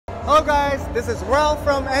Hello guys, this is Ralph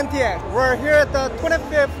from Ent-X. We're here at the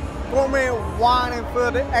 25th Gourmet Wine and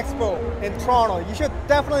Food Expo in Toronto. You should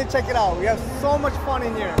definitely check it out. We have so much fun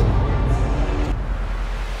in here.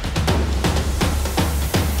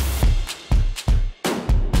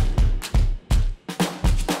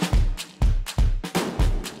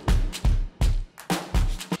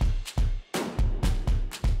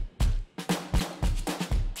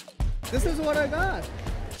 This is what I got.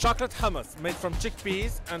 Chocolate hummus made from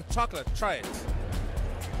chickpeas and chocolate. Try it.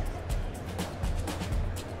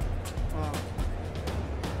 Wow.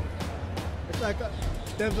 It's like a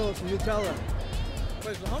devil's Nutella.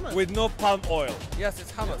 But it's hummus. With no palm oil. Yes,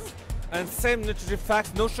 it's hummus. Yeah. And same nutritive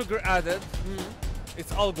facts, no sugar added.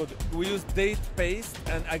 It's all good. We use date paste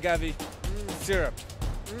and agave syrup.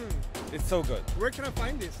 It's so good. Where can I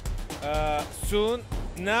find this? Soon.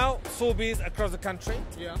 Now, Sobeys across the country.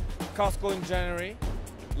 Yeah. Costco in January.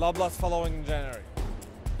 Loblaws following in January.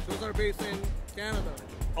 Those are based in Canada?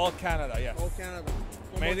 All Canada, yes. All Canada.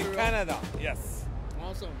 Made in Canada, yes.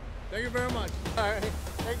 Awesome. Thank you very much. All right.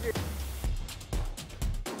 Thank you.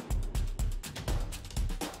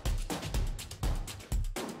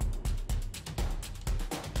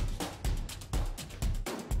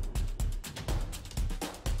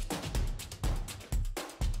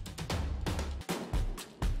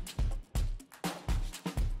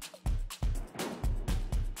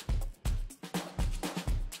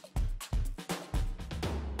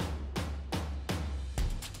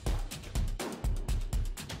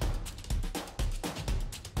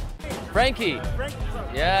 Frankie.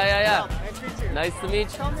 Yeah. Nice to meet you. Nice to meet you.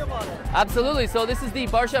 Tell me about it. Absolutely. So this is the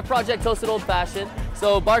Bar Chef Project Toasted Old Fashioned.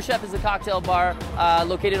 So Bar Chef is a cocktail bar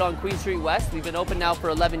located on Queen Street West. We've been open now for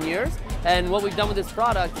 11 years. And what we've done with this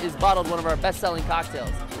product is bottled one of our best-selling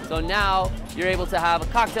cocktails. So now you're able to have a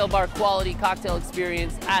cocktail bar quality cocktail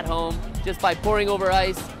experience at home just by pouring over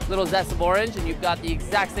ice, little zest of orange, and you've got the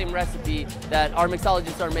exact same recipe that our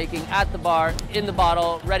mixologists are making at the bar, in the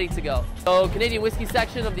bottle, ready to go. So Canadian whiskey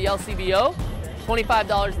section of the LCBO,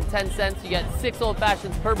 $25.10. You get 6 old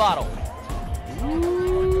fashions per bottle.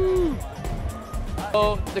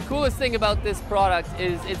 So the coolest thing about this product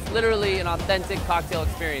is it's literally an authentic cocktail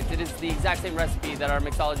experience. It is the exact same recipe that our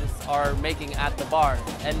mixologists are making at the bar.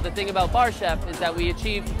 And the thing about Bar Chef is that we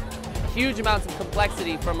achieve huge amounts of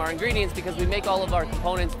complexity from our ingredients because we make all of our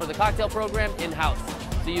components for the cocktail program in-house.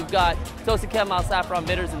 So you've got toasted chamomile saffron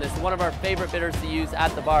bitters in this, one of our favorite bitters to use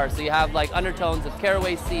at the bar. So you have like undertones of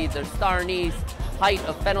caraway seed, there's star anise, height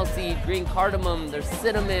of fennel seed, green cardamom, there's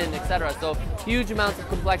cinnamon, etc. So huge amounts of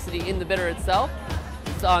complexity in the bitter itself.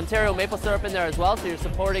 It's Ontario maple syrup in there as well, so you're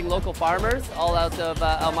supporting local farmers all out of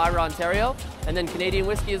Elmira, Ontario, and then Canadian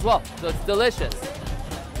whiskey as well. So it's delicious.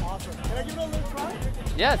 Awesome. Can I give it a little try?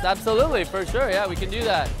 Yes, absolutely, for sure. Yeah, we can do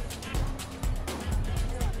that.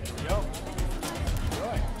 Yo.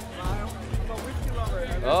 Enjoy. I'm a whiskey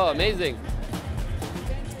lover. Oh, amazing.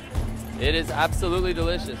 It is absolutely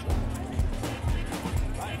delicious.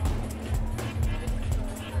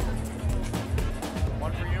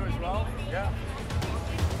 One for you as well? Yeah.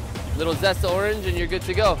 Little zest of orange and you're good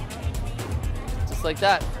to go. Just like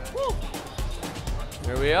that. Woo.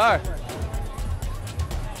 Here we are.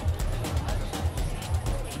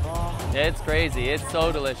 It's crazy. It's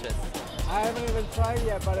so delicious. I haven't even tried it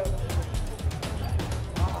yet, but I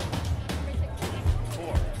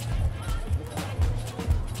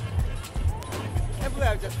can't believe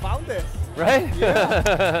I just found this. Right?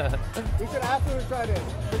 Yeah. We should absolutely try this,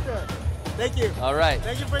 for sure. Thank you. All right.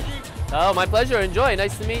 Thank you, Frankie. Oh, my pleasure. Enjoy.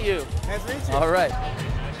 Nice to meet you. Nice to meet you. All right.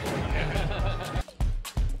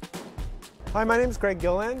 Hi, my name is Greg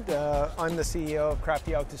Gilland. I'm the CEO of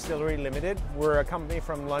Crafty Oak Distillery Limited. We're a company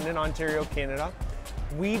from London, Ontario, Canada.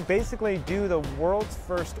 We basically do the world's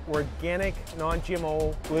first organic,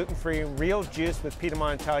 non-GMO, gluten-free, real juice with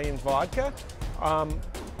Piedmont Italian vodka.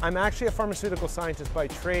 I'm actually a pharmaceutical scientist by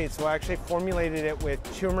trade, so I actually formulated it with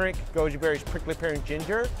turmeric, goji berries, prickly pear, and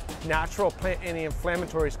ginger, natural plant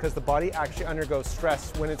anti-inflammatories because the body actually undergoes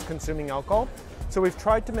stress when it's consuming alcohol. So we've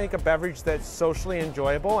tried to make a beverage that's socially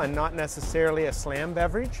enjoyable and not necessarily a slam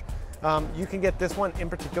beverage. You can get this one in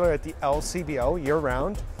particular at the LCBO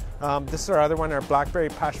year-round. This is our other one, our blackberry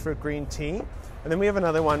passion fruit green tea. And then we have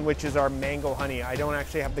another one, which is our mango honey. I don't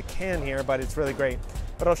actually have the can here, but it's really great.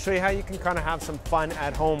 But I'll show you how you can kind of have some fun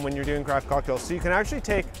at home when you're doing craft cocktails. So you can actually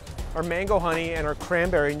take our mango honey and our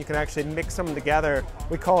cranberry and you can actually mix them together.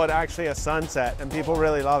 We call it actually a sunset and people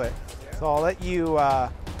really love it. So I'll let you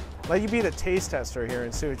be the taste tester here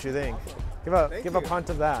and see what you think. Give a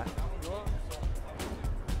punt of that.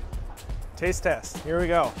 Taste test, here we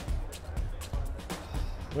go.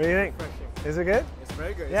 What do you think? Is it good? It's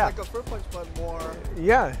very good. Yeah. It's like a fruit punch, but more.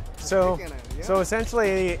 Yeah. So, Chicken, yeah. so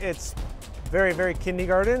essentially, it's very, very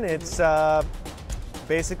kindergarten. It's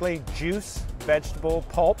basically juice, vegetable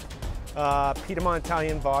pulp, Piedmont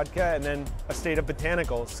Italian vodka, and then a state of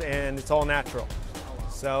botanicals, and it's all natural.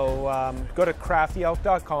 So go to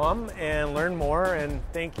craftyelk.com and learn more, and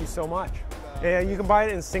thank you so much. Yeah, you can buy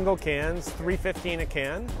it in single cans, $3.15 a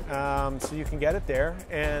can, so you can get it there.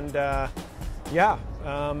 And yeah,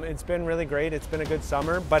 it's been really great. It's been a good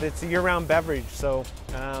summer, but it's a year-round beverage, so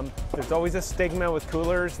there's always a stigma with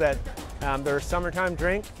coolers that they're a summertime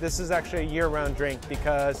drink. This is actually a year-round drink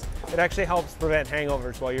because it actually helps prevent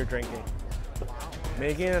hangovers while you're drinking.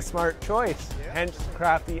 Making a smart choice, hence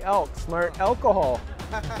Crafty Elk, smart alcohol.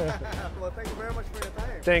 Well, thank you very much for your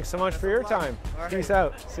time. Thanks so much for your time. Peace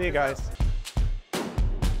out. See you guys.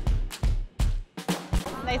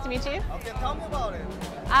 Nice to meet you. Okay, tell me about it.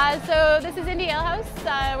 So this is Indie Ale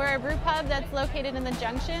House. We're a brew pub that's located in the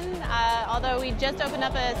Junction. Although we just opened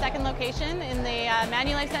up a second location in the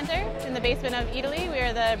Manulife Center in the basement of Italy. We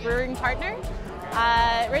are the brewing partner.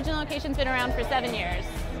 Original location's been around for 7 years.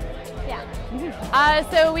 Yeah.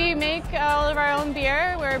 So we make all of our own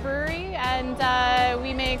beer. We're a brewery, and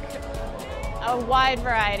we make a wide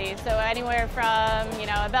variety. So anywhere from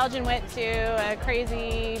a Belgian wit to a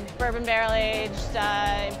crazy bourbon barrel-aged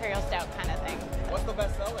imperial stout kind of thing. What's the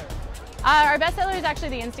best seller? Our best seller is actually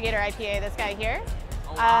the Instigator IPA. This guy here.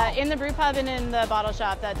 Oh, wow. In the brew pub and in the bottle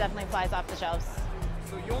shop, that definitely flies off the shelves.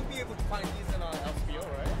 So you won't be able to find these in LCBO,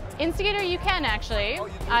 right? Instigator you can actually. Oh,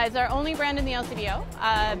 you do? It's our only brand in the LCBO,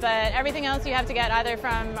 but everything else you have to get either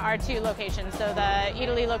from our 2 locations, so the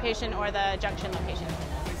Italy location or the Junction location.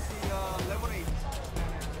 I see lemonade.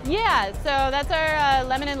 Yeah, so that's our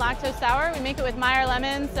lemon and lactose sour. We make it with Meyer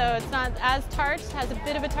lemon, so it's not as tart, has a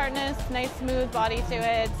bit of a tartness, nice smooth body to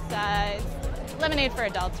it. It's lemonade for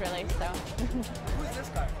adults really. So. Who is this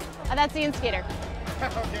guy? That's the Instigator.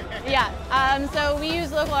 Okay. Yeah, so we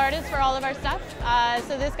use local artists for all of our stuff.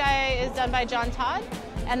 So this guy is done by John Todd,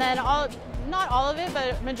 and then not all of it,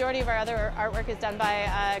 but a majority of our other artwork is done by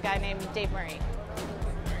a guy named Dave Murray.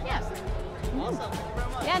 Yeah. Awesome, thank you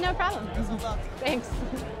very much. Yeah, no problem. Thanks.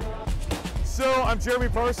 So I'm Jeremy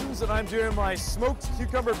Parsons, and I'm doing my smoked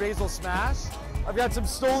cucumber basil smash. I've got some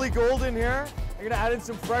Stoli Gold in here. I'm gonna add in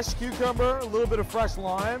some fresh cucumber, a little bit of fresh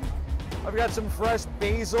lime. I've got some fresh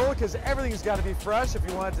basil, because everything's got to be fresh if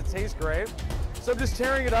you want it to taste great. So I'm just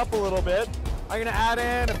tearing it up a little bit. I'm gonna add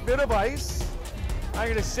in a bit of ice. I'm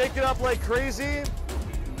gonna shake it up like crazy.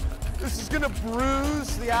 This is gonna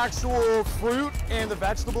bruise the actual fruit and the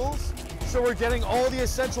vegetables, so we're getting all the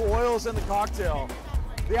essential oils in the cocktail.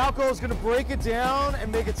 The alcohol is gonna break it down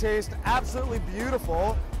and make it taste absolutely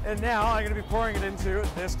beautiful. And now I'm gonna be pouring it into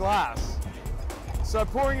this glass. So I'm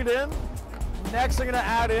pouring it in. Next, I'm gonna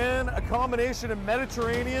add in a combination of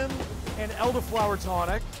Mediterranean and elderflower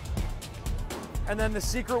tonic. And then the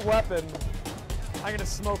secret weapon, I'm gonna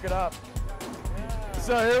smoke it up.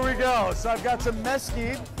 So here we go. So I've got some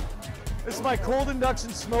mesquite. This is my cold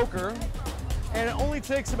induction smoker. And it only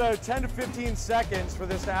takes about 10 to 15 seconds for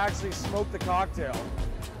this to actually smoke the cocktail.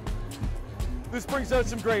 This brings out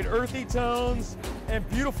some great earthy tones and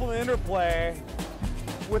beautiful interplay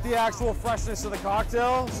with the actual freshness of the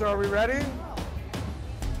cocktail. So are we ready?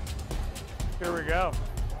 Here we go.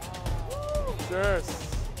 Cheers.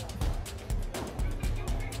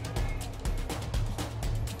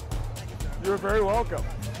 You're very welcome.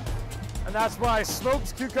 And that's my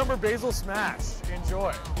smoked cucumber basil smash.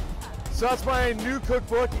 Enjoy. So that's my new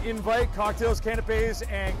cookbook, Invite Cocktails, Canapés,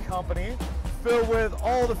 and Company, filled with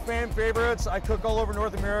all the fan favorites. I cook all over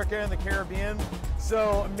North America and the Caribbean.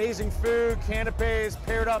 So amazing food, canapés,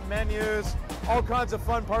 paired up menus, all kinds of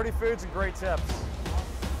fun party foods and great tips.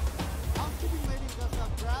 Housekeeping lady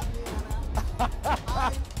just grabbed me and I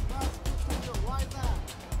must cook you. Why is that?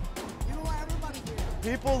 You know what, everybody's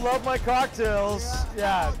here. People love my cocktails.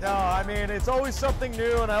 Yeah, no, I mean, it's always something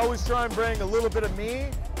new, and I always try and bring a little bit of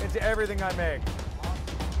me into everything I make. Is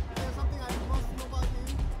there something I must know about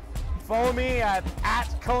you? Follow me at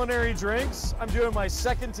Culinary Drinks. I'm doing my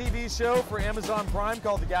second TV show for Amazon Prime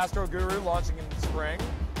called The Gastro Guru, launching in the spring.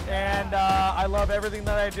 And I love everything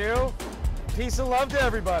that I do. Peace and love to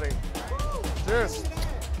everybody. Cheers.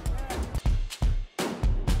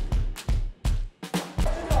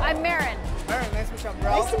 I'm Marin. Very nice to meet you,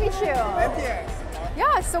 bro. Nice to meet you. Ent-X.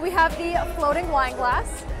 Yeah, so we have the floating wine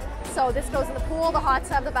glass. So this goes in the pool, the hot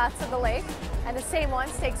tub, the bathtub, the lake. And the same one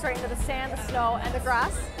takes right into the sand, the snow, and the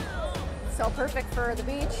grass. So perfect for the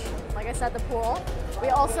beach, like I said, the pool. We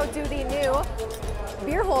also do the new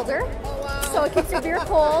beer holder. Oh, wow. So it keeps your beer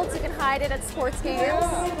cold. You can hide it at sports games.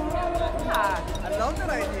 Yeah. I love that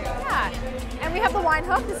idea. Yeah. And we have the wine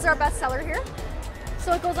hook. This is our best seller here.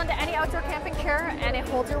 So it goes onto any outdoor camping chair and it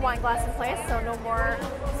holds your wine glass in place, so no more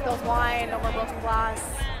spilled wine, no more broken glass.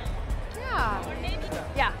 Yeah.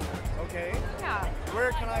 Yeah. Okay. Yeah.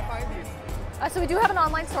 Where can I find these? So we do have an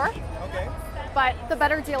online store, Okay. but the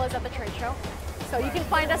better deal is at the trade show. So you can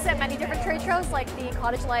find us at many different trade shows like the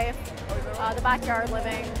Cottage Life, the Backyard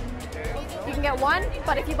Living. You can get one,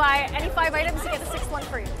 but if you buy any 5 items, you get the 6th one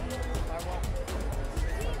free.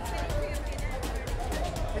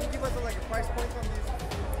 Can you give us like a price point on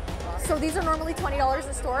these? So these are normally $20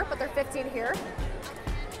 in store, but they're 15 here.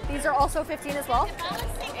 These are also 15 as well.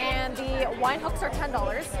 And the wine hooks are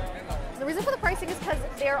 $10. The reason for the pricing is because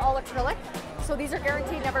they're all acrylic. So these are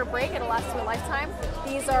guaranteed never break, it'll last you a lifetime.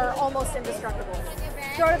 These are almost indestructible.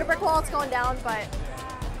 Throw it at a brick wall, it's going down, but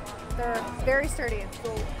they're very sturdy.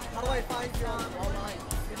 So how do I find you online?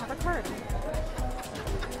 You have a card.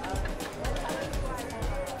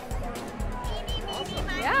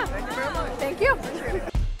 Yeah. Thank you very much. Thank you.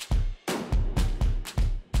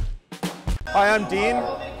 Hi, I'm Dean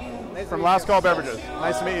from Last Call Beverages.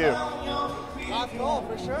 Nice to meet you. Last call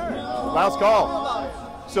for sure. Last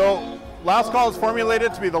Call. So, Last Call is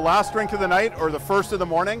formulated to be the last drink of the night or the first of the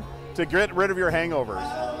morning to get rid of your hangovers.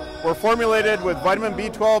 We're formulated with vitamin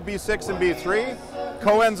B12, B6, and B3,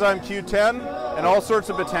 coenzyme Q10, and all sorts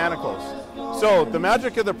of botanicals. So, the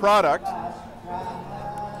magic of the product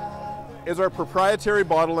is our proprietary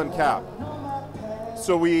bottle and cap.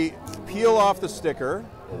 So we peel off the sticker,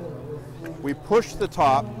 we push the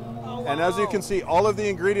top, and as you can see, all of the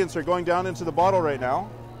ingredients are going down into the bottle right now.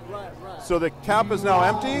 So the cap is now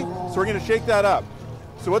empty, so we're going to shake that up.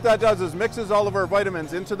 So what that does is mixes all of our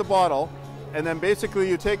vitamins into the bottle, and then basically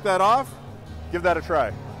you take that off, give that a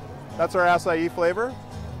try. That's our acai flavor.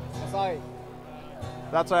 Acai.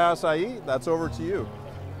 That's our acai, that's over to you.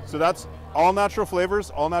 So that's all natural flavors,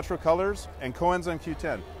 all natural colors, and coenzyme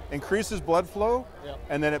Q10. Increases blood flow,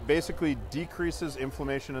 and then it basically decreases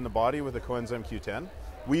inflammation in the body with the coenzyme Q10.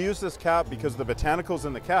 We use this cap because the botanicals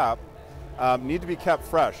in the cap need to be kept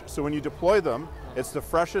fresh. So when you deploy them, it's the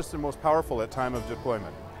freshest and most powerful at time of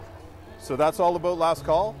deployment. So that's all about Last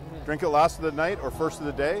Call. Drink it last of the night or first of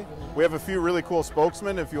the day. We have a few really cool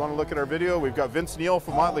spokesmen. If you want to look at our video, we've got Vince Neil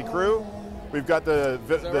from Motley Crue. We've got the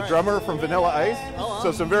drummer from Vanilla Ice.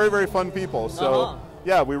 So some very, very fun people. So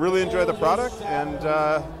yeah, we really enjoy the product and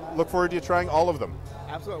look forward to you trying all of them.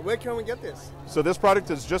 Absolutely. Where can we get this? So this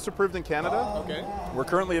product is just approved in Canada. Okay. We're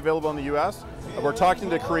currently available in the US. We're talking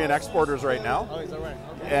to Korean exporters right now. Oh, is that right?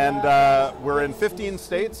 Okay. And we're in 15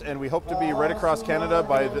 states, and we hope to be right across Canada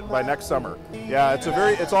by next summer. Yeah,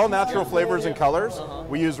 it's all natural flavors and colors.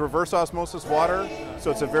 We use reverse osmosis water,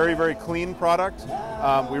 so it's a very, very clean product.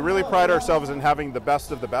 We really pride ourselves in having the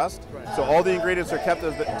best of the best. So all the ingredients are kept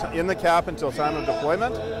in the cap until time of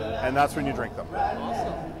deployment, and that's when you drink them.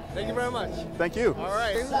 Awesome. Thank you very much. Thank you. All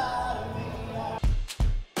right.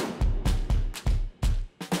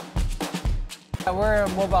 We're a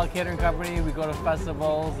mobile catering company. We go to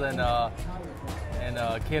festivals and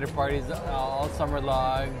cater parties all summer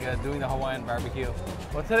long, doing the Hawaiian barbecue.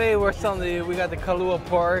 Well, today we got the kalua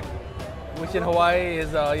pork, which in Hawaii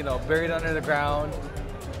is buried under the ground,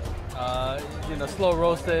 slow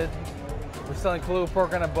roasted. We're selling kalua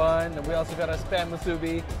pork on a bun, and we also got a spam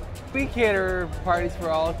musubi. We cater parties for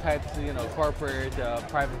all types, corporate,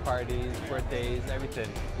 private parties, birthdays, everything,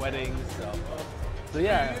 weddings. So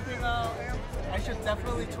yeah. Anything I should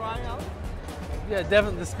definitely try out? Yeah,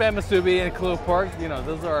 definitely the spam musubi and kalua pork.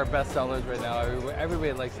 Those are our best sellers right now.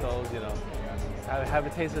 Everybody likes those. Have a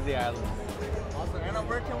taste of the islands. Awesome. And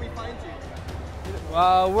where can we find you?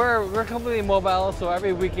 We're completely mobile, so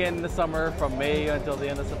every weekend in the summer, from May until the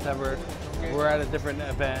end of September, we're at a different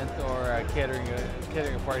event or a catering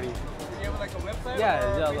party. Do you have like a website?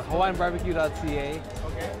 Yeah, HawaiianBarbecue.ca.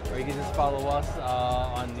 Okay. Or you can just follow us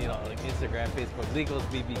on like Instagram, Facebook. Legal is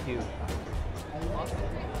BBQ. Awesome.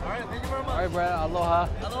 All right, thank you very much. All right, Brad. Aloha.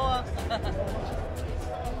 Aloha.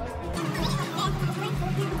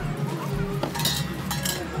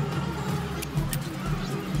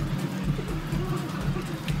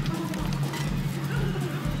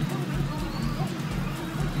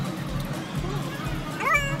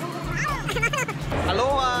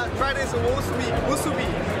 Aloha, try this musubi.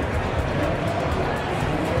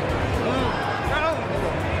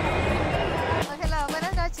 Hello,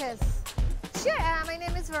 buenas noches. Sure, my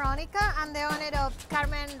name is Veronica. I'm the owner of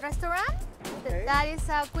Carmen Restaurant. Okay. That is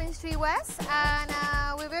Queen Street West, and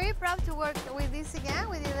we're very proud to work with this again.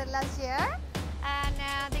 We did it last year, and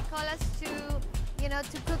they call us to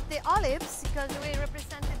cook the olives because we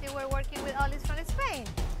represented they were working with olives from Spain.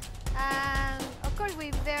 And of course,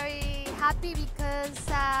 we're very happy because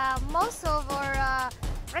most of our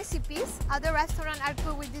recipes at the restaurant are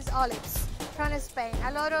cooked with these olives from Spain.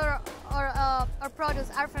 A lot of our products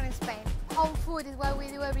are from Spain. Home food is what we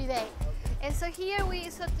do every day. And so here we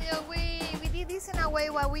did this in a way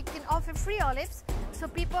where we can offer free olives, so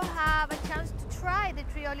people have a chance to try the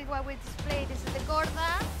 3 olives what we display. This is the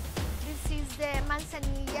Gorda, this is the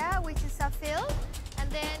Manzanilla, which is a field, and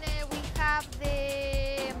then we have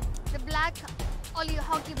the black olive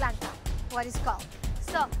hockey blanca, what is called.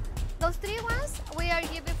 So those 3 ones we are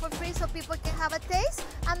giving for free so people can have a taste,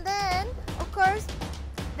 and then of course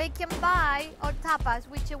they can buy our tapas,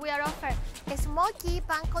 which we are offering. A smoky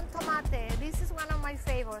pan con tomate. This is one of my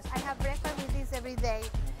favorites. I have breakfast with this every day.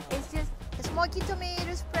 It's just a smoky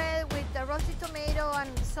tomato spread with the roasted tomato and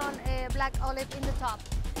some black olive in the top.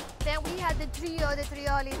 Then we have the 3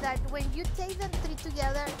 olives that when you take them 3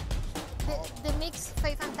 together, the mix is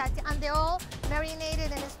fantastic, and they're all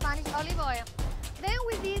marinated in Spanish olive oil. Then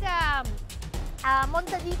we did a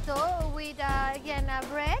montadito with again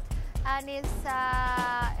bread, and it's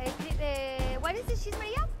what is the cheese,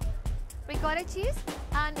 Maria? Ricotta cheese,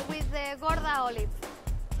 and with the Gorda olive.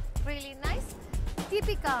 Really nice.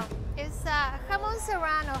 Typical is jamón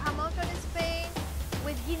serrano, jamón from Spain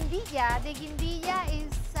with guindilla. The guindilla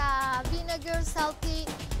is vinegar, salty,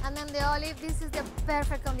 and then the olive. This is the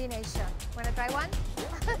perfect combination. Wanna try one? Yeah,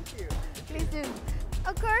 thank you. Please do.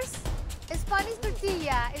 Of course, Spanish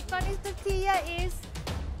tortilla. Spanish tortilla is,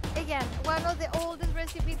 again, one of the oldest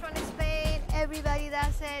recipes from Spain. Everybody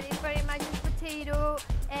does it. It's very much just potato,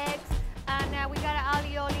 eggs, and we got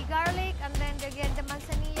alioli garlic, and then again the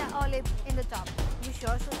manzanilla olive in the top. You should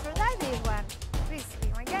also try this one. Please be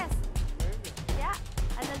my guest. Yeah,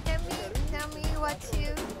 and then tell me what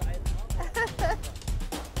you.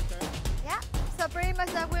 Yeah, so pretty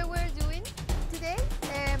much that's what we're doing today.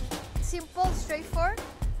 Simple, straightforward,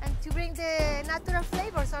 and to bring the natural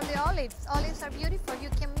flavors of the olives. Olives are beautiful. You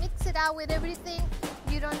can mix it out with everything.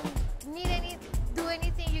 You don't need do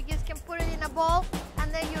anything. You just can put it in a bowl,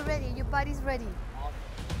 and then you're ready. Your body's ready.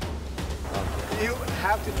 You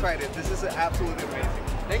have to try it. This is absolutely amazing.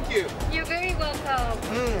 Thank you. You're very welcome.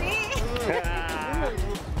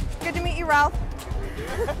 Good to meet you, Ralph.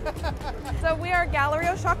 So we are Galerie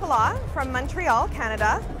au Chocolat from Montreal,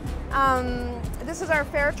 Canada. This is our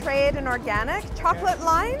fair trade and organic chocolate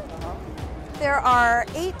line. There are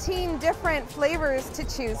 18 different flavors to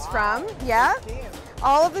choose from. Yeah.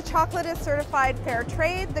 All of the chocolate is certified fair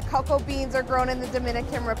trade. The cocoa beans are grown in the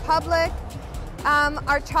Dominican Republic.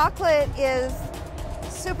 Our chocolate is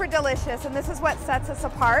super delicious, and this is what sets us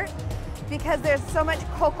apart because there's so much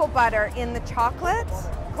cocoa butter in the chocolate.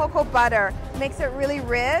 Cocoa butter makes it really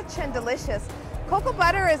rich and delicious. Cocoa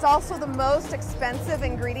butter is also the most expensive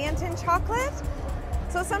ingredient in chocolate.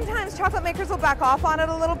 So sometimes chocolate makers will back off on it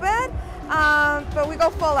a little bit, but we go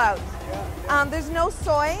full out. There's no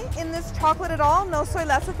soy in this chocolate at all, no soy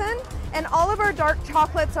lecithin, and all of our dark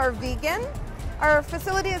chocolates are vegan. Our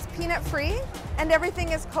facility is peanut free, and everything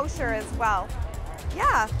is kosher as well.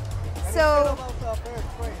 Yeah. So, fair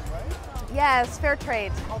trade, right? Yes, fair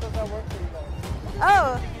trade. How does that work for you guys?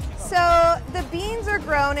 Oh, so the beans are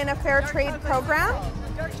grown in a fair trade program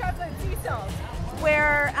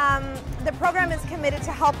where the program is committed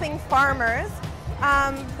to helping farmers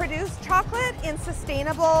produce chocolate in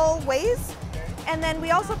sustainable ways. And then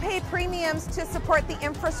we also pay premiums to support the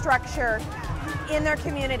infrastructure in their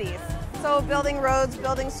communities. So building roads,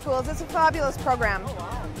 building schools, it's a fabulous program.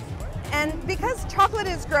 And because chocolate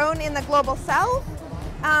is grown in the global south,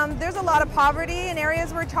 there's a lot of poverty in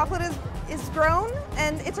areas where chocolate is grown,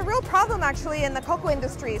 and it's a real problem actually in the cocoa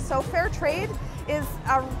industry. So fair trade is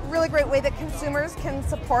a really great way that consumers can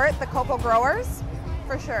support the cocoa growers,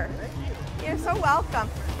 for sure. You're so welcome.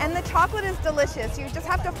 And the chocolate is delicious. You just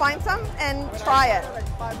have to find some and try it. Like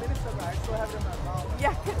 5 minutes ago, I still have it in my mouth.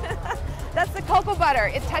 Yeah, that's the cocoa butter.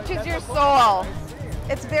 It touches your soul.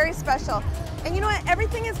 It's very special. And you know what?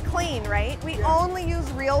 Everything is clean, right? We only use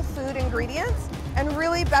real food ingredients and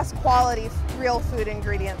really best quality real food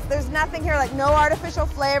ingredients. There's nothing here like no artificial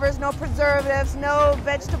flavors, no preservatives, no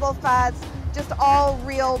vegetable fats, just all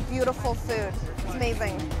real beautiful food. It's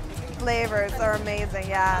amazing. Flavors are amazing,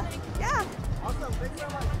 yeah. Yeah. Awesome, thank you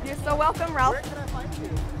very much. You're so welcome, Ralph. Where can I find you?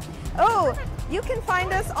 Oh, you can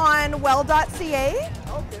find us on well.ca.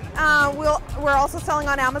 Okay. We're also selling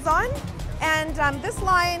on Amazon. And this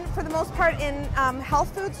line, for the most part, in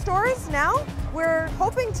health food stores now. We're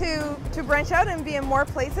hoping to branch out and be in more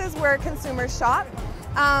places where consumers shop.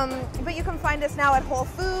 But you can find us now at Whole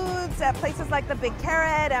Foods, at places like the Big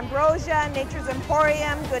Carrot, Ambrosia, Nature's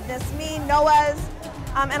Emporium, Goodness Me, Noah's,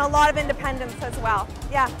 and a lot of independents as well.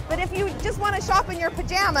 Yeah, but if you just want to shop in your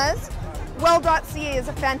pajamas, well.ca is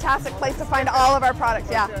a fantastic place to find all of our products.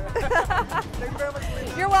 Yeah. Thank you very much,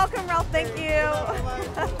 Lisa. You're welcome, Ralph. Thank you.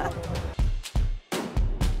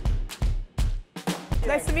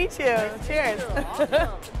 Nice to meet you. Cheers.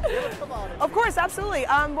 Of course, absolutely.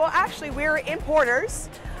 Well, actually, we're importers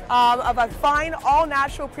of a fine,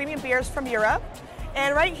 all-natural premium beers from Europe.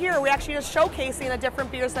 And right here, we actually are showcasing the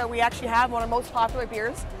different beers that we actually have. One of our most popular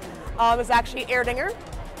beers is actually Erdinger,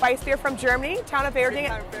 Weiss beer from Germany, town of Erding,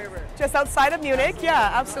 just outside of Munich.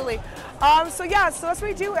 Yeah, absolutely. So that's what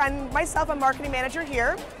we do. And myself, I'm marketing manager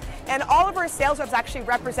here. And all of our sales reps actually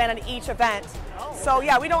represent at each event. So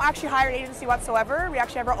yeah, we don't actually hire an agency whatsoever. We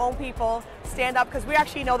actually have our own people stand up because we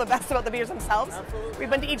actually know the best about the beers themselves. Absolutely. We've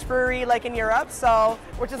been to each brewery like in Europe, so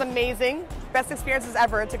which is amazing. Best experiences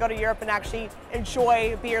ever to go to Europe and actually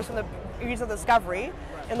enjoy beers from the region of discovery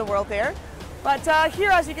in the world there. But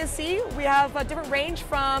here, as you can see, we have a different range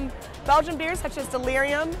from Belgian beers such as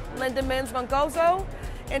Delirium, Lindemans, Mongozo,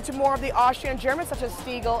 into more of the Austrian German such as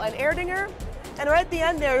Stiegel and Erdinger. And right at the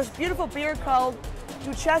end there's a beautiful beer called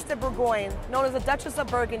Duchesse de Bourgogne, known as the Duchess of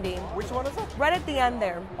Burgundy. Which one is it? Right at the end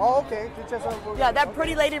there. Oh, okay. Duchess of Burgundy. Yeah, that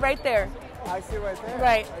pretty lady right there. I see right there.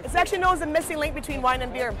 Right. It's actually known as the missing link between wine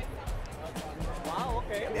and beer. Wow,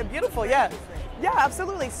 okay. Yeah, beautiful, yeah. Yeah,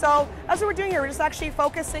 absolutely. So that's what we're doing here. We're just actually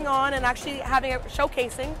focusing on and actually having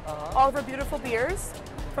showcasing all of our beautiful beers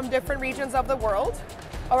from different regions of the world,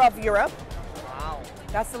 or of Europe. Wow.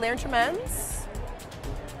 That's the Lehrentramens.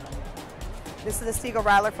 This is the Stiegel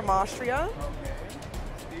Radler from Austria. Okay.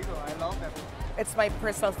 Stiegel, I love that. It's my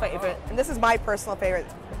personal favorite. And this is my personal favorite,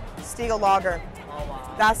 Stiegel Lager. Oh,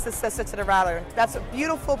 wow. That's the sister to the Radler. That's a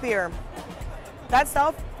beautiful beer. That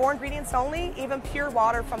stuff, 4 ingredients only, even pure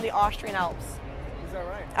water from the Austrian Alps. Is that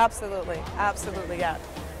right? Absolutely, absolutely, yeah.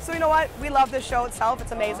 So you know what? We love this show itself.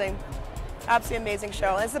 It's amazing. Absolutely amazing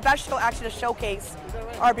show. And it's the best show actually to showcase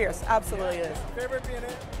our beers. Absolutely it is. Favorite beer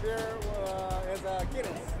is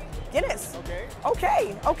Guinness. Guinness. Okay.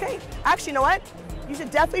 Okay, okay. Actually, you know what? You should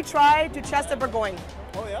definitely try Duchesse de Bourgogne.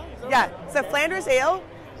 Oh yeah? Yeah, it's a Flanders ale,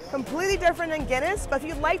 completely different than Guinness, but if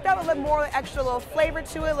you like that with a little more extra little flavor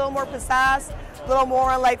to it, a little more pizzazz, a little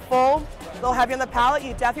more like full, a little heavy on the palate,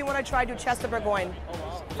 you definitely want to try Duchesse de Bourgogne.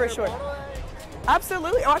 For sure.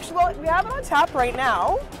 Absolutely. Oh, actually, well, we have it on tap right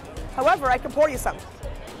now. However, I can pour you some.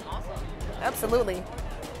 Awesome. Absolutely.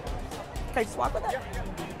 Can I just walk with it?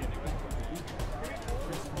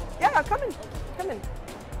 Yeah, come in. Come in.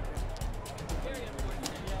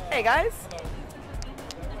 Hey, guys.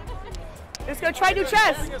 Just gonna try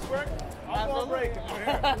Duchesse. I'll break.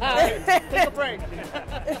 Take a break.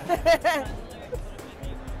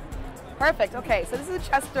 Perfect. Okay, so this is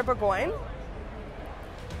Duchesse de Bourgogne.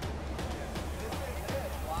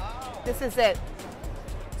 This is it.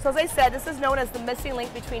 So as I said, this is known as the missing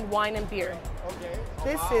link between wine and beer. Okay.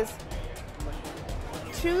 This is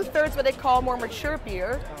 2/3 what they call more mature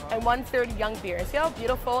beer and 1/3 young beer. See how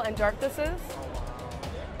beautiful and dark this is?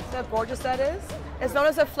 See how gorgeous that is? It's known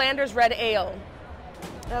as a Flanders Red Ale.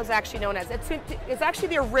 That was actually known as. It's actually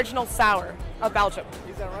the original sour of Belgium.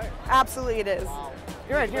 Is that right? Absolutely it is. Wow.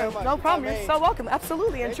 You're right. No problem. You're so welcome.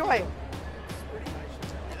 Absolutely. Enjoy.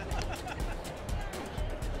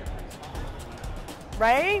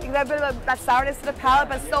 Right? You got a bit of that sourness to the palate,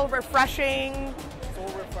 but still refreshing. So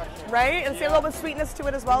refreshing. Right? And see a little bit of sweetness to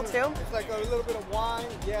it as well, too. It's like a little bit of wine,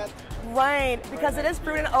 yet. Right, because it is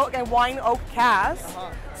brewed in oak and wine oak cask.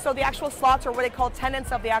 So the actual slots, or what they call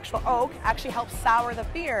tenants of the actual oak, actually help sour the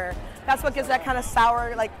beer. That's what gives that kind of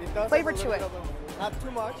sour flavor to it. Not too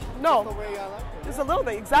much. No. Just the way I like it. Just a little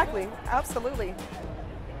bit, exactly. Absolutely.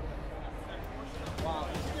 Wow.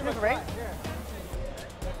 Right?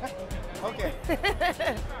 Okay.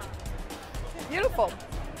 Beautiful.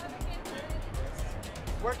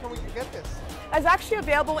 Where can we get this? It's actually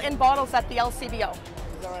available in bottles at the LCBO. Is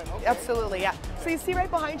that right? Okay. Absolutely, yeah. So you see right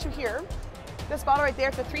behind you here, this bottle right there,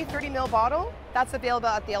 it's a 330 ml bottle. That's available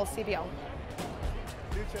at the LCBO.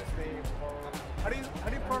 How do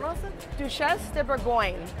you pronounce it? Duchesse de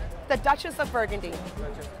Bourgogne, the Duchess of Burgundy.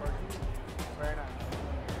 Very nice.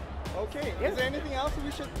 Okay. Yeah. Is there anything else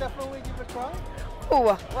we should definitely give a try? Ooh,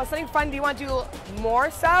 well, something fun. Do you want to do more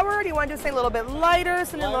sour? Do you want to do something a little bit lighter? A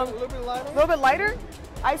little bit lighter? A little bit lighter?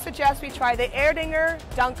 I suggest we try the Erdinger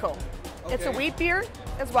Dunkel. Okay. It's a wheat beer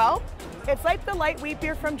as well. It's like the light wheat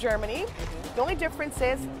beer from Germany. The only difference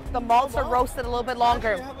is the malts are roasted a little bit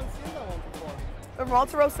longer. I haven't seen that one before. The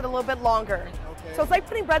malts are roasted a little bit longer. Okay. So it's like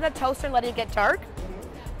putting bread in a toaster and letting it get dark.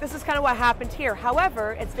 This is kind of what happened here.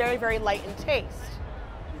 However, it's very, very light in taste.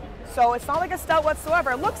 So it's not like a stout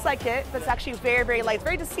whatsoever. It looks like it, but it's actually very, very light. It's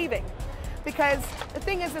very deceiving. Because the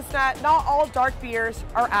thing is, it's not all dark beers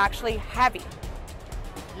are actually heavy.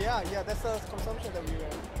 Yeah, that's the consumption that we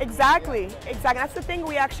have. Exactly. That's the thing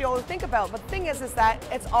we actually always think about. But the thing is that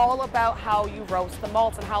it's all about how you roast the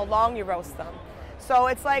malts and how long you roast them. So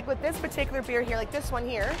it's like with this particular beer here, like this one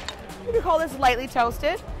here, you could call this lightly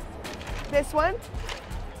toasted. This one,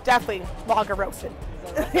 definitely longer roasted.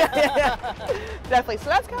 Yeah. Definitely. So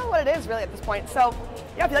that's kind of what it is really at this point. So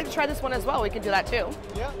yeah, if you'd like to try this one as well, we can do that too.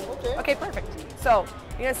 Yeah, okay. Okay, perfect. So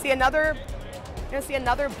you're gonna see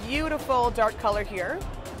another beautiful dark color here.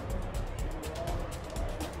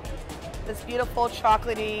 This beautiful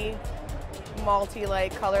chocolatey,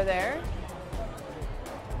 malty-like color there.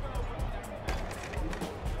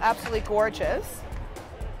 Absolutely gorgeous.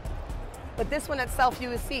 But this one itself, you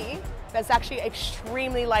will see, that's actually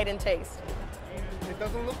extremely light in taste. It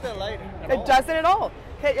doesn't look that light at all. It doesn't at all.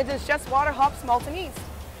 It is just water, hops, malt, and yeast.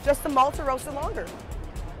 Just the malts are roasted longer.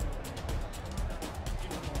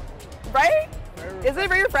 Right? Isn't it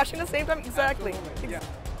very refreshing at the same time? Exactly. Yeah.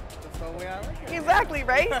 That's the way I like it. Exactly,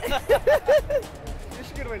 right? You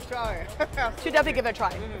should give it a try. Should definitely give it a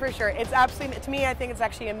try, for sure. It's absolutely, to me, I think it's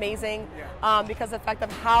actually amazing because of the fact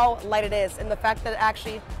of how light it is and the fact that it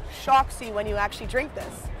actually shocks you when you actually drink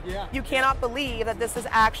this. Yeah. You cannot believe that this is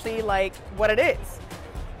actually like what it is.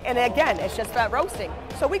 And again, it's just that roasting.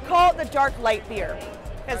 So we call it the dark light beer.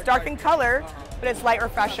 It's dark in color, but it's light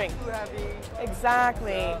refreshing. Too heavy.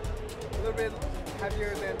 Exactly. A little bit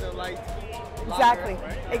heavier than the light. Exactly. Lager,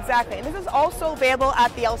 right? Exactly. And this is also available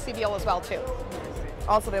at the LCBO as well too.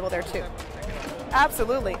 Also available there too.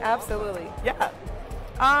 Absolutely. Absolutely. Yeah.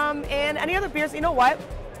 And any other beers? You know what?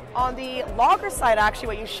 On the lager side, actually,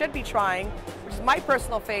 what you should be trying, which is my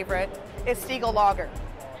personal favorite, is Stiegl Lager.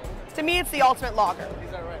 To me, it's the ultimate lager.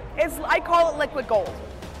 Is that right? I call it liquid gold.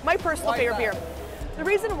 My personal Why favorite that? beer. The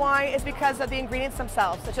reason why is because of the ingredients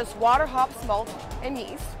themselves, such as water, hops, malt, and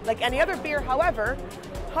yeast. Like any other beer, however,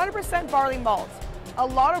 100% barley malt. A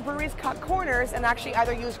lot of breweries cut corners and actually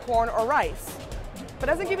either use corn or rice. But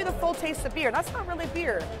it doesn't give you the full taste of beer. That's not really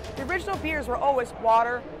beer. The original beers were always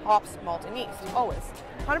water, hops, malt, and yeast. Always.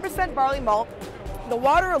 100% barley malt. The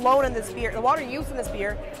water alone in this beer, the water used in this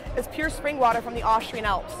beer, is pure spring water from the Austrian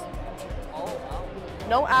Alps.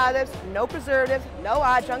 No additives, no preservatives, no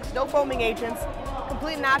adjuncts, no foaming agents.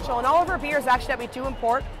 Completely natural. And all of our beers actually that we do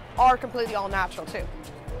import are completely all natural too.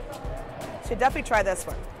 So definitely try this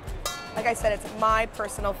one. Like I said, it's my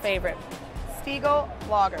personal favorite. Stiegl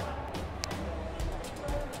Lager.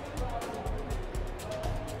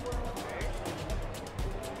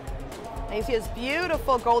 And you see this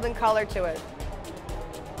beautiful golden color to it.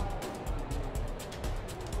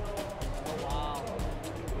 Wow.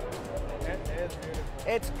 It is beautiful.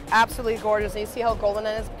 It's absolutely gorgeous. And you see how golden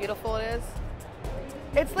it is, beautiful it is?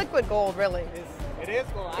 It's liquid gold, really. It is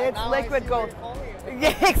gold. It's now liquid I see gold. what you're calling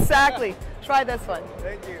it. Yeah, exactly. Try this one.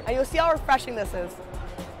 Thank you. And you'll see how refreshing this is.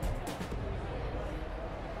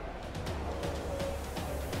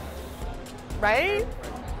 Right?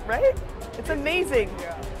 Right? It's amazing.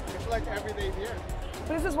 Yeah. It's like everyday beer.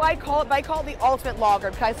 But this is why I call it the ultimate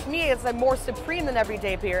lager, because to me it's like more supreme than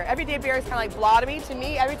everyday beer. Everyday beer is kind of like blah to me. To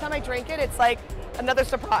me, every time I drink it, it's like another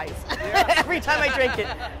surprise. Yeah. Every time I drink it.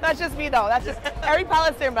 That's just me though. That's just every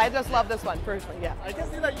palate's different, but I just love this one personally. Yeah. I can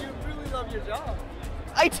see that you really love your job.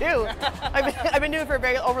 I do. I've been doing it for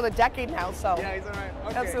over a decade now, so. Yeah, he's all right.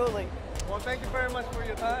 Okay. Absolutely. Well, thank you very much for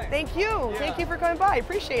your time. Thank you. Yeah. Thank you for coming by. I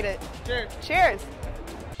appreciate it. Cheers. Cheers.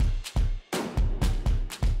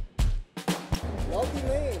 Lovely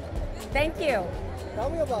name. Thank you. Tell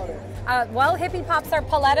me about it. Well, Hippie Pops are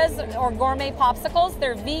palettas or gourmet popsicles.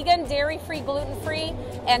 They're vegan, dairy-free, gluten-free,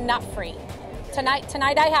 and nut-free.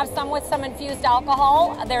 Tonight I have some with some infused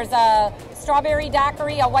alcohol. There's a strawberry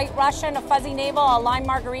daiquiri, a white Russian, a fuzzy navel, a lime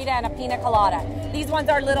margarita, and a pina colada. These ones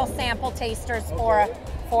are little sample tasters for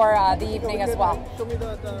the evening as well. Show me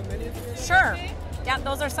the menu. Sure. Yeah,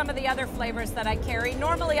 those are some of the other flavors that I carry.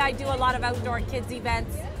 Normally I do a lot of outdoor kids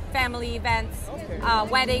events, family events,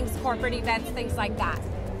 weddings, corporate events, things like that.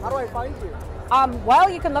 How do I find you? Well,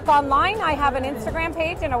 you can look online. I have an Instagram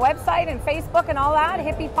page and a website and Facebook and all that,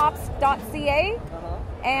 hippiepops.ca.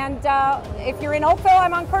 And if you're in Oakville,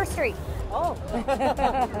 I'm on Kerr Street. Oh,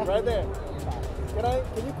 right there.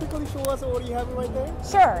 Can you quickly show us what you have right there?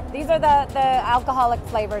 Sure. These are the alcoholic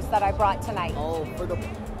flavors that I brought tonight. Oh, for the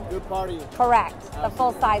good party. Correct. Absolutely. The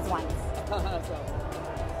full-size ones.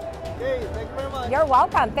 Okay, thank you very much. You're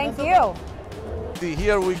welcome. Thank you.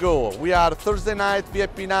 Here we go. We are Thursday night,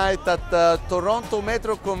 VIP night at the Toronto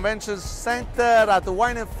Metro Convention Center at the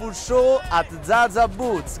Wine and Food Show at Zaza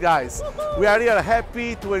Booths, guys. We are here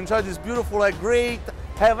happy to enjoy this beautiful, great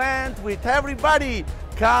event with everybody.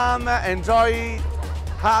 Come enjoy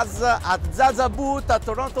us at Zaza booth at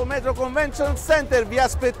Toronto Metro Convention Center. Vi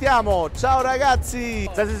aspettiamo. Ciao ragazzi.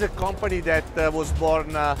 This is a company that was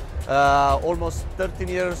born almost 13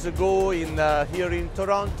 years ago here in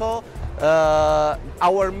Toronto.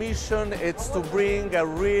 Our mission is to bring a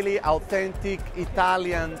really authentic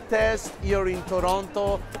Italian taste here in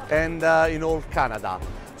Toronto and in all Canada.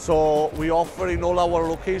 So we offer in all our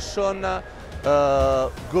locations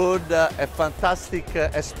good, a fantastic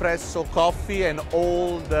espresso coffee and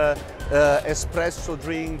all the espresso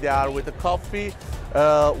drink they are with the coffee.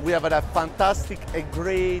 We have a fantastic, a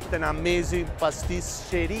great and amazing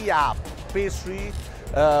pasticceria pastry.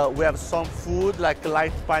 We have some food like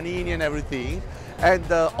light panini and everything.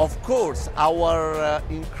 And of course, our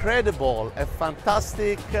incredible, a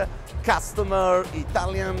fantastic customer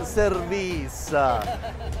Italian service.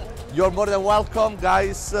 You're more than welcome,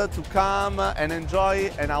 guys, to come and enjoy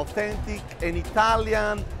an authentic and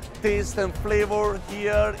Italian taste and flavor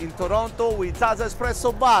here in Toronto with Zaza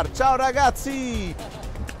Espresso Bar. Ciao ragazzi!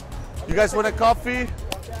 You guys want a coffee?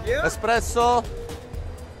 Yeah. Espresso?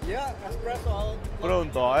 Yeah, espresso.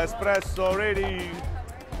 Pronto, espresso ready.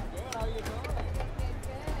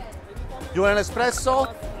 You want an espresso?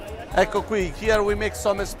 Ecco qui, here we make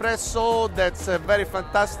some espresso that's very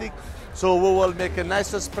fantastic. So we will make a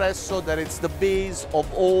nice espresso that it's the base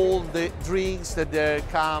of all the drinks that they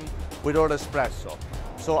come with all espresso.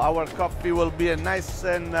 So our coffee will be a nice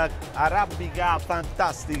and Arabica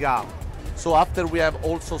Fantastica. So after we have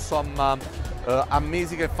also some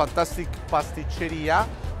amazing and fantastic pasticceria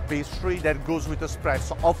pastry that goes with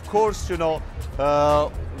espresso. Of course, you know,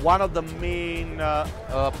 one of the main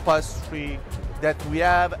pastry that we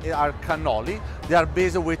have are cannoli. They are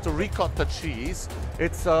based with ricotta cheese.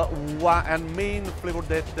 It's a main flavor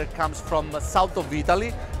that comes from south of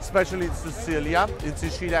Italy, especially in Sicilia. In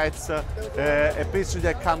Sicilia, it's a pastry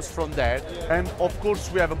that comes from there. And of course,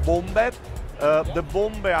 we have a bombe. The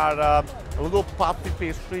bombe are a little puffy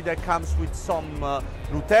pastry that comes with some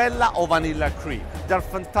Nutella or vanilla cream. They're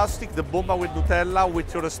fantastic, the bomba with Nutella,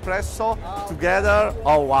 with your espresso together.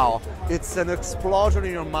 Oh wow, it's an explosion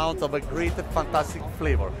in your mouth of a great and fantastic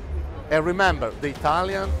flavor. And remember, the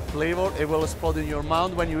Italian flavor, it will explode in your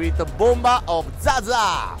mouth when you eat a bomba of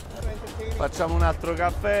Zaza. Facciamo un altro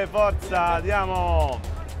caffè, forza, andiamo!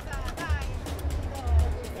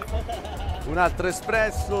 Un altro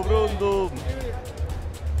espresso, pronto?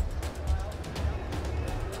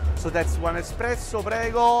 So that's one espresso,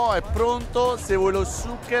 prego, è pronto. Se vuoi lo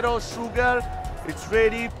zucchero, sugar, it's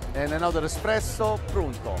ready. And another espresso,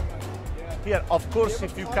 pronto. Here, of course,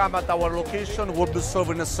 if you come at our location, we'll be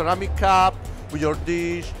serving a ceramic cup with your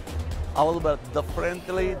dish, a little bit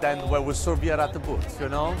differently than what we serve here at the booth, you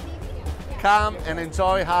know? Come and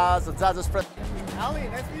enjoy us, Zaza Espresso. Ali,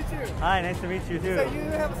 nice to meet you. Hi, nice to meet you too. So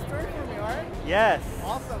you have a story for me, right? Yes.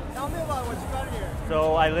 Awesome. Tell me about what you got here.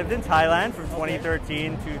 So I lived in Thailand from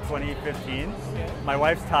 2013 to 2015. Okay. My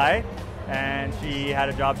wife's Thai, and she had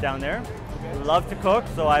a job down there. Loved to cook,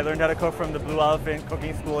 so I learned how to cook from the Blue Elephant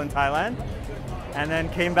Cooking School in Thailand. And then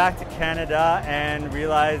came back to Canada and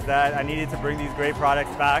realized that I needed to bring these great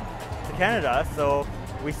products back to Canada. So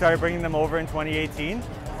we started bringing them over in 2018.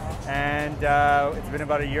 And it's been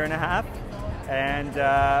about a year and a half. And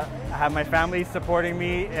I have my family supporting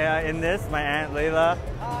me in this, my Aunt Layla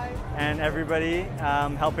and everybody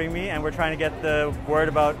helping me. And we're trying to get the word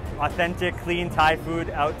about authentic, clean Thai food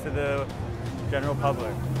out to the general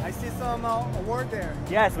public. I see some award there.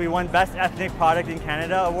 Yes, we won Best Ethnic Product in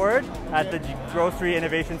Canada award at the Grocery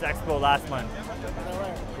Innovations Expo last month.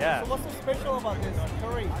 Right. Yeah. So what's so special about this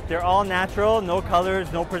curry? They're all natural, no colors,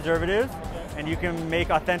 no preservatives. And you can make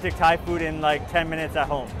authentic Thai food in like 10 minutes at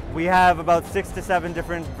home. We have about 6 to 7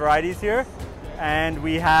 different varieties here. And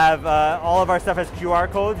we have, all of our stuff has QR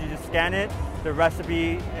codes. You just scan it, the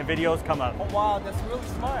recipe and videos come up. Oh wow, that's really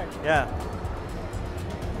smart. Yeah.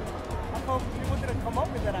 How come people didn't come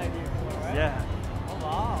up with that idea before, right? Yeah. Oh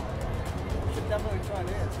wow. We should definitely try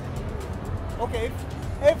this. Okay,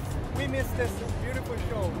 if we miss this beautiful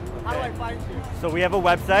show, how do I find you? So we have a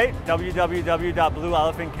website,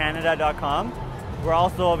 www.blueelephantcanada.com. We're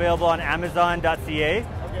also available on Amazon.ca,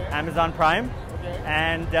 Amazon Prime,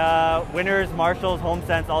 and Winners, Marshalls,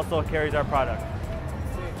 HomeSense also carries our product.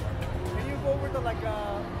 Can you go over the go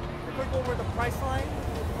over the price line?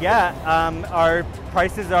 Yeah, our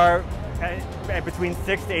prices are between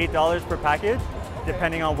 $6 to $8 per package,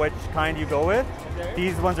 depending on which kind you go with.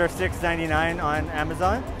 These ones are $6.99 on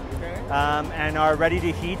Amazon, and our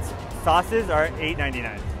ready-to-heat sauces are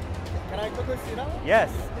 $8.99. Can I quickly see that one?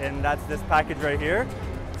 Yes, and that's this package right here.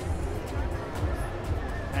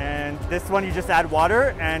 And this one you just add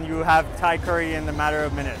water, and you have Thai curry in a matter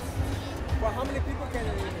of minutes. Well, how many people can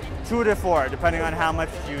you eat? 2 to 4, depending on how much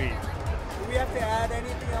you eat. Do we have to add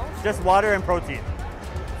anything else? Just water and protein.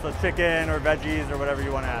 So chicken or veggies or whatever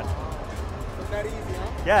you want to add. Is that easy,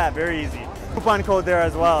 huh? Yeah, very easy. Coupon code there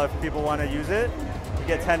as well if people want to use it. You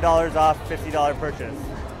get $10 off $50 purchase.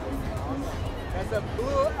 That's at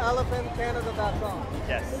blueelephantcanada.com.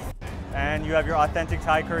 Yes. And you have your authentic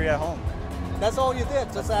Thai curry at home. That's all you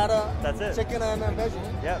did? Just add That's it. chicken and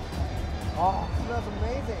veggie? Yep. Oh, that's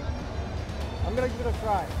amazing. I'm going to give it a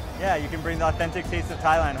try. Yeah, you can bring the authentic taste of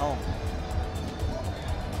Thailand home.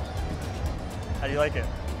 How do you like it?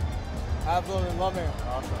 Absolutely love it.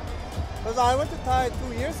 Awesome. Because I went to Thai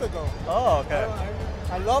 2 years ago. Oh, okay.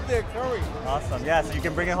 I love their curry. Awesome. Yeah, so you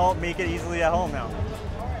can bring it home, make it easily at home now.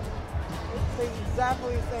 It's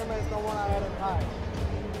exactly the same as the one I had in Thai.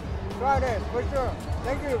 Try this, for sure.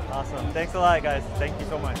 Thank you. Awesome. Thanks a lot, guys. Thank you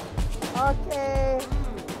so much. Okay.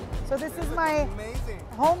 So this is my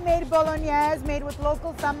homemade bolognese made with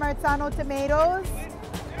local San Marzano tomatoes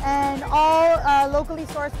and all locally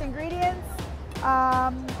sourced ingredients.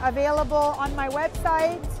 Available on my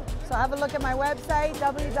website. So have a look at my website,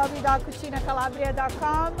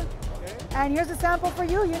 www.cucinacalabria.com. And here's a sample for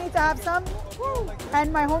you. You need to have some.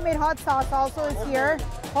 And my homemade hot sauce also is here.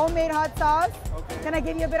 Homemade hot sauce. Can I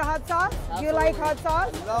give you a bit of hot sauce? Do you like hot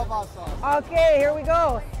sauce? I love hot sauce. Okay, here we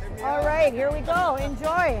go. All right, here we go.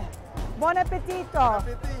 Enjoy. Buon appetito.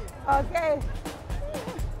 Okay.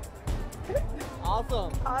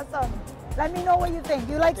 Awesome. Awesome. Let me know what you think.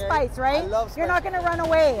 You like spice, right? I love spice. You're not going to run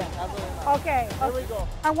away. Absolutely not. Okay. Here we go.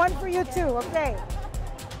 And one for you too, okay?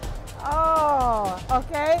 Oh,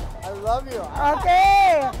 okay. I love you.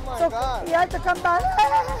 Okay. Oh my so God. you have to come back.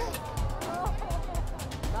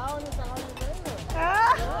 Now it's how you made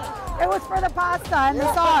it. It was for the pasta and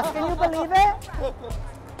the sauce. Can you believe it?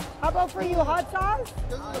 How about for you, hot sauce?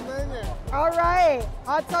 This is amazing. All right.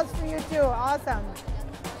 Hot sauce for you too. Awesome.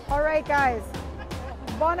 All right, guys.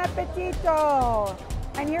 Bon appetito.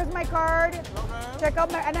 And here's my card. Check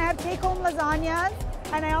out and I have take-home lasagnas,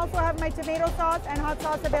 and I also have my tomato sauce and hot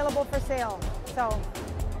sauce available for sale. So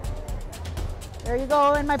there you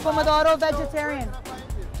go. And my pomodoro vegetarian.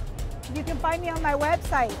 You can find me on my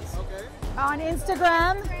website. Okay. On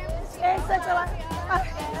Instagram.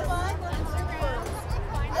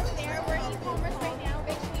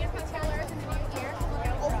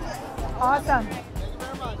 Awesome.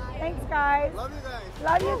 Thanks, guys. Love you guys.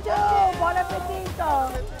 Love you too. Buon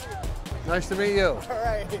appetito. Nice to meet you. All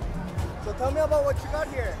right. So tell me about what you got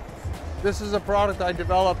here. This is a product I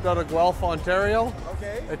developed out of Guelph, Ontario.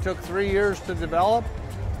 Okay. It took 3 years to develop,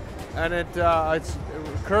 and it's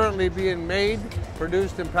currently being made,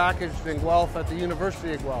 produced, and packaged in Guelph at the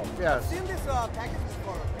University of Guelph. Yes. I've seen this package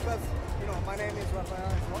before because, you know, my name is Rafael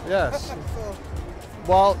as well. Yes. So,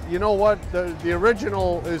 Well, you know what? The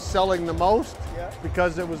original is selling the most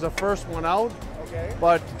because it was the first one out. Okay.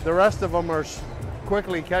 But the rest of them are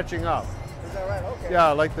quickly catching up. Is that right? Okay.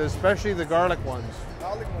 Yeah, like especially the garlic ones.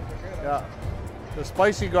 Garlic ones are good. Yeah. The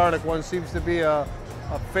spicy garlic one seems to be a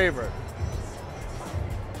favorite.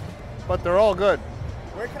 But they're all good.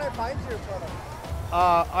 Where can I find your product?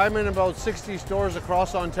 I'm in about 60 stores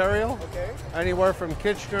across Ontario. Okay. Anywhere from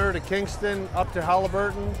Kitchener to Kingston up to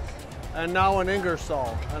Halliburton, and now in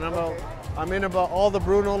Ingersoll. And I'm in about all the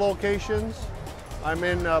Bruno locations. I'm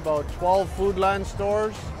in about 12 Foodland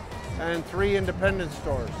stores and 3 independent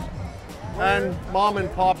stores. And mom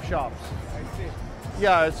and pop shops. I see.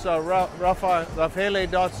 Yeah, it's Raffaele.ca.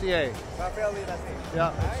 Rafael.ca.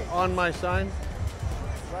 Yeah, it's on my sign.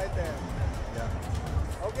 Right there.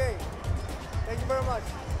 Yeah. Okay. Thank you very much.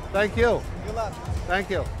 Thank you. Good luck. Thank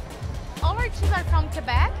you. All our cheese are from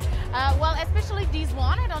Quebec. Well, especially these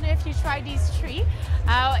one. I don't know if you tried these 3.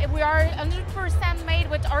 We are 100% made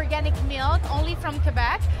with organic milk, only from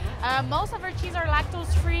Quebec. Most of our cheese are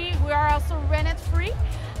lactose free. We are also rennet free,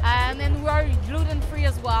 and we are gluten free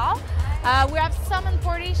as well. We have some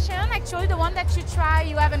importation. Actually, the one that you try,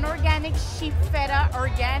 you have an organic sheep feta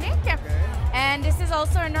organic. And this is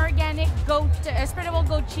also an organic spreadable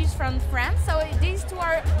goat cheese from France. So these 2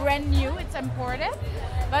 are brand new, it's imported.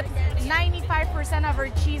 But 95% of our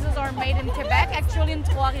cheeses are made in Quebec, actually in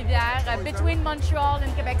Trois-Rivières, between Montreal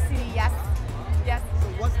and Quebec City, yes. Yes. So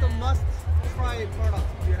what's the must-try product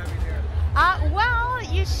you have in here? Well,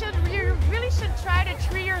 you really should try the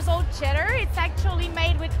 3-year-old cheddar. It's actually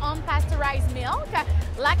made with unpasteurized milk,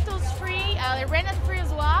 lactose-free, rennet-free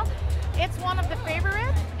as well. It's one of the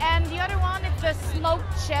favorites. And the other one is the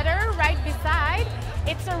smoked cheddar right beside.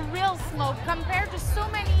 It's a real smoke compared to so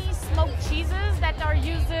many smoked cheeses that are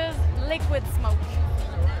uses liquid smoke.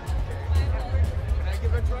 Can I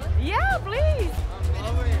give it a try? Yeah, please. I'm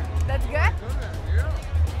loving it. That's good? Yeah.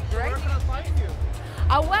 Great. Where can I find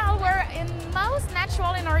Well, we're in most natural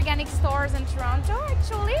and organic stores in Toronto,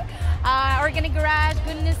 actually. Organic Garage,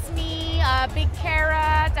 Goodness Me, Big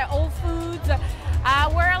Carrot, Whole Foods.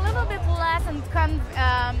 We're a little bit less in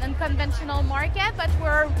conventional market, but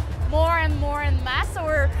we're more and more in mass.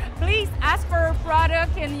 So please ask for a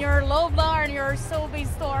product in your Loba and your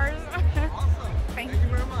Sobeys stores.